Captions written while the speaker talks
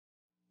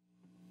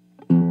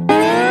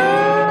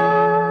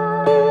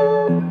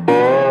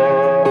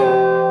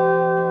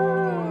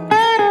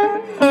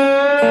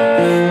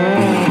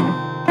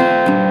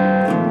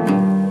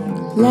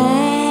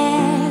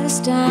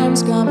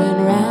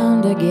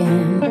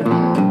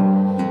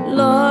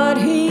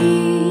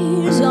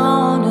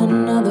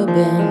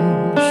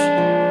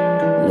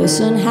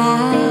Listen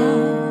how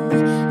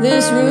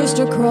this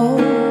rooster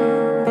crows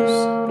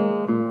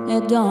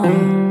at dawn.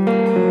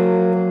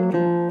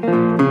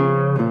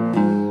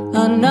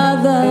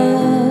 Another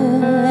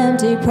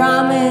empty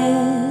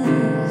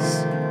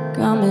promise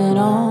coming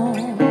on.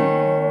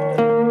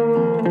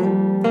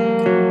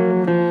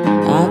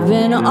 I've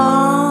been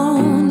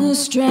on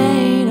this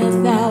train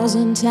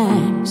 1,000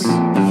 times,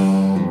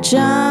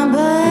 charmed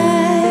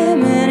by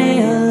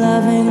many a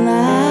loving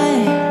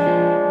lie,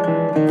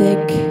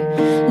 thick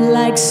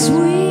like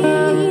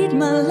sweet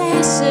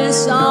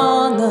molasses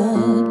on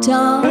the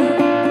tongue.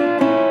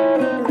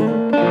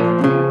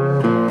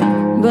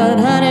 But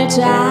honey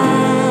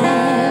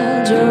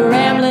child, your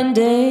rambling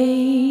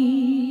days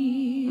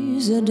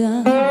are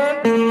done.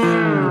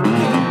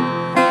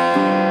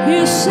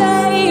 You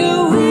say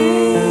you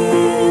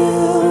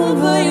will,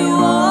 but you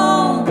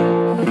won't.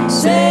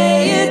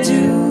 Say you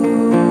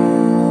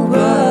do,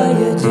 but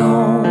you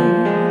don't.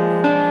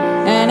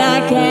 And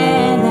I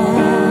cannot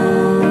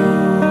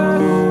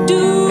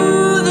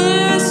do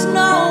this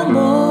no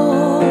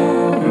more.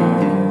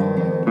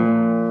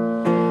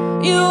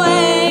 You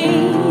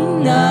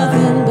ain't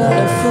nothing but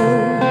a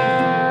fool.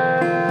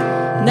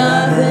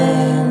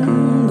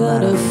 Nothing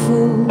but a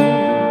fool.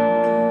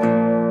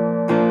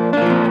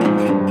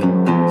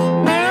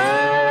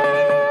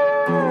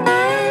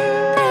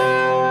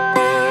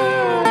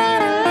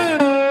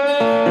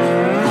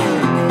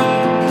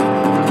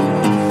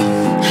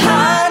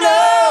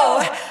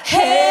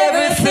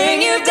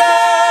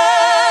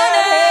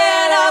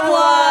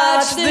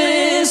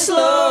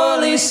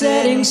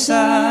 Setting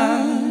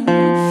sun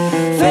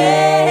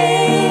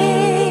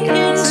fade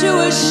into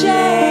a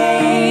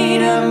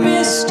shade of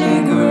misty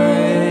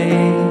gray,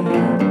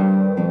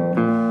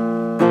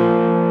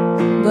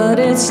 but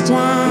it's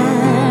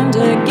time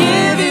to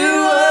give you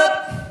up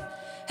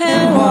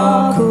and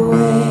walk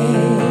away.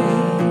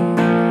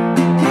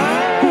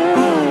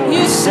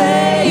 You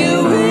say you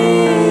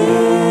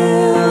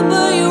will,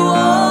 but you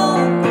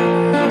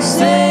won't.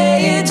 Say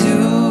you do,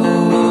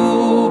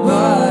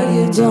 but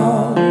you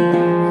don't.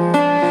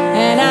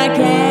 I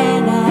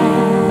cannot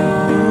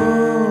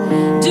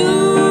do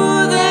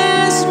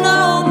this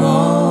no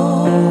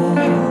more.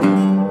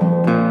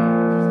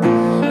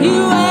 You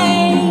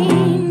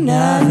ain't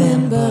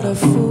nothing but a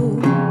fool.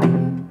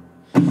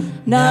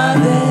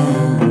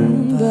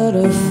 Nothing but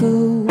a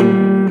fool.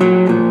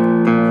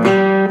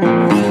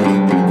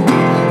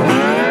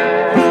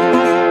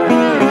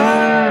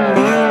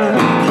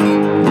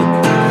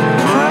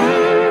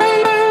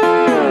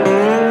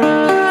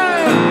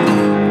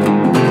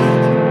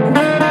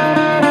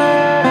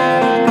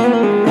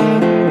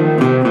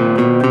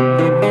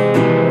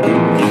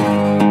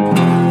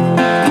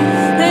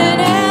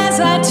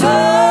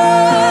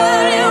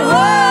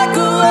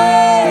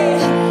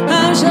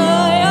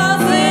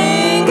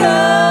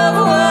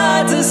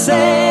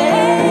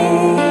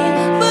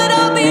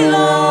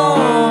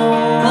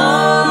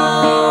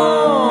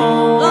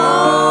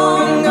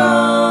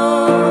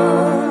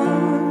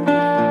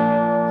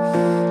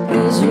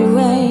 You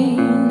ain't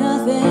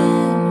nothing,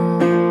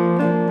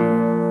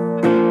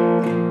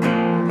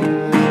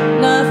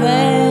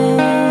 nothing,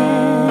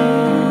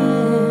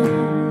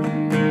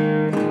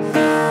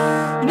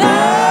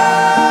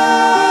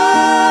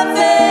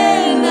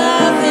 nothing,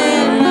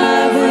 nothing,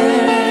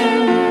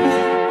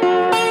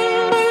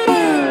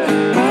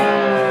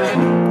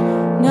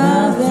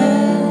 nothing,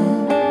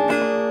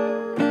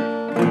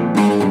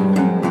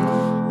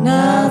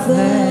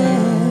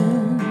 nothing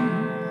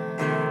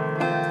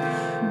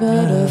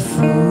but a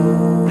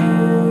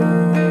fool.